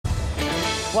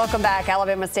Welcome back.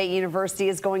 Alabama State University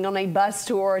is going on a bus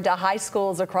tour to high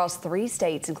schools across 3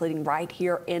 states, including right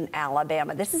here in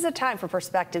Alabama. This is a time for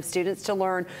prospective students to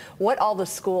learn what all the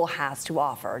school has to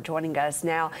offer. Joining us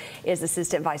now is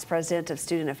Assistant Vice President of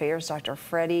Student Affairs, Dr.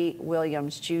 Freddie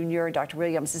Williams Jr. Dr.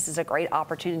 Williams, this is a great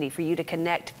opportunity for you to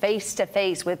connect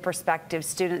face-to-face with prospective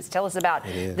students. Tell us about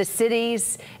the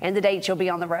cities and the dates you'll be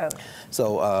on the road.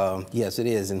 So, yes, it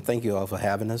is, and thank you all for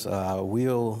having us.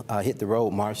 We'll hit the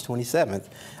road March 27th.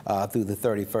 Through the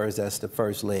 31st, that's the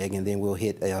first leg, and then we'll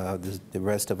hit the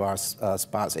rest of our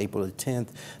spots April the 10th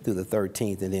through the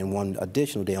 13th, and then one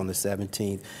additional day on the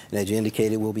 17th. And as you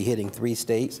indicated, we'll be hitting 3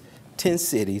 states, 10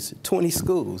 cities, 20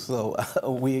 schools, so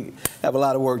we have a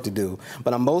lot of work to do.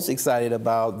 But I'm most excited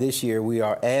about this year, we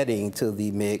are adding to the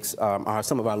mix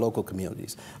some of our local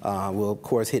communities. We'll, of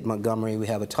course, hit Montgomery. We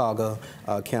have Watauga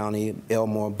County,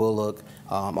 Elmore, Bullock,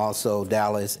 also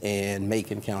Dallas and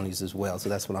Macon counties as well. So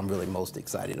that's what I'm really most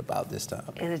excited about this time.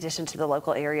 In addition to the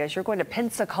local areas, you're going to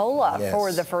Pensacola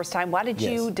for the first time. Why did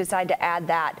you decide to add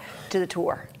that to the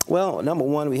tour? Well, number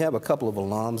one, we have a couple of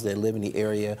alums that live in the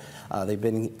area. They've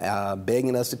been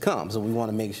begging us to come, so we want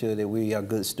to make sure that we are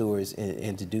good stewards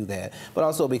and to do that. But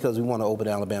also because we want to open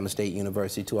Alabama State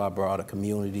University to our broader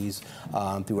communities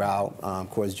throughout, of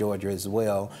course, Georgia as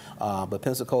well. But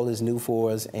Pensacola is new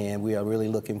for us, and we are really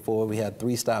looking forward. We had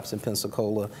 3 stops in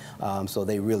Pensacola, so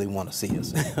they really want to see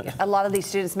us. A lot of these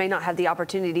students may not have the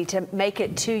opportunity to make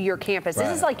it to your campus.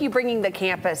 This is like you bringing the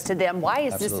campus to them. Why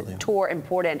is this tour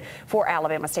important for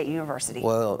Alabama State University?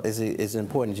 Well, it's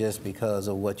important just because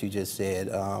of what you just said.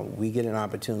 We get an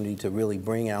opportunity to really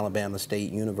bring Alabama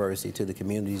State University to the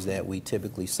communities that we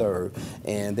typically serve.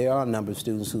 And there are a number of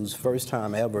students whose first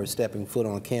time ever stepping foot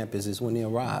on campus is when they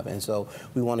arrive. And so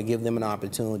we want to give them an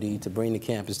opportunity to bring the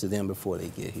campus to them before they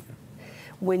get here.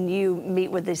 When you meet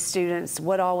with the students,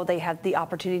 what all will they have the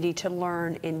opportunity to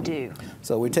learn and do?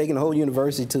 So we're taking the whole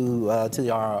university to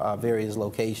our various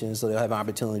locations, so they'll have an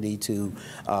opportunity to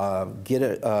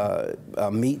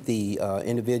meet the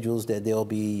individuals that they'll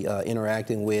be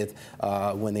interacting with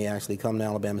when they actually come to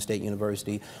Alabama State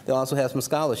University. They'll also have some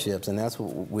scholarships, and that's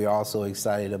what we're also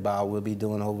excited about. We'll be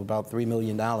doing over about $3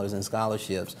 million in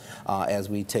scholarships as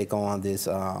we take on this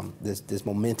this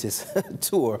momentous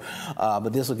tour.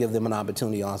 But this will give them an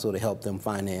opportunity also to help them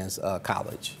finance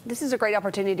college. This is a great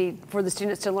opportunity for the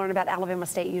students to learn about Alabama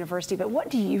State University, but what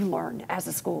do you learn as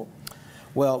a school?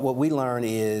 Well, what we learn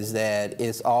is that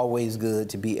it's always good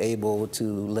to be able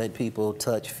to let people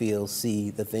touch, feel, see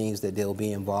the things that they'll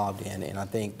be involved in. And I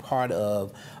think part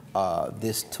of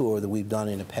this tour that we've done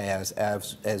in the past,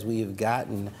 as we have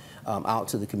gotten out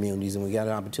to the communities and we got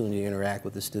an opportunity to interact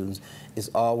with the students, is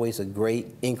always a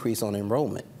great increase on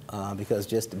enrollment. Because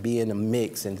just to be in the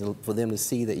mix and for them to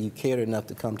see that you cared enough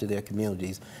to come to their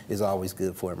communities is always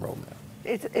good for enrollment.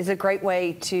 It's a great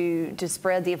way to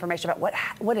spread the information about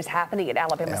what is happening at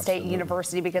Alabama State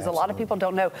University, because a lot of people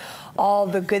don't know all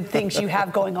the good things you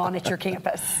have going on at your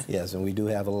campus. Yes, and we do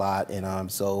have a lot, and I'm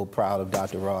so proud of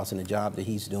Dr. Ross and the job that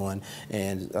he's doing,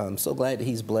 and I'm so glad that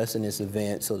he's blessing this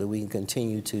event so that we can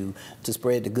continue to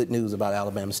spread the good news about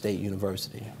Alabama State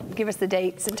University. Give us the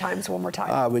dates and times one more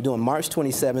time. We're doing March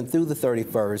 27th through the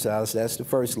 31st. That's the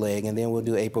first leg, and then we'll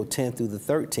do April 10th through the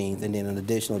 13th, and then an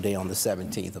additional day on the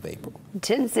 17th of April.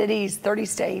 10 cities, 30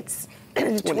 states,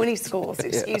 20 schools.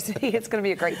 Excuse me. It's going to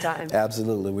be a great time.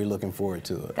 Absolutely. We're looking forward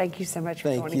to it. Thank you so much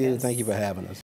for joining us. Thank you for having us.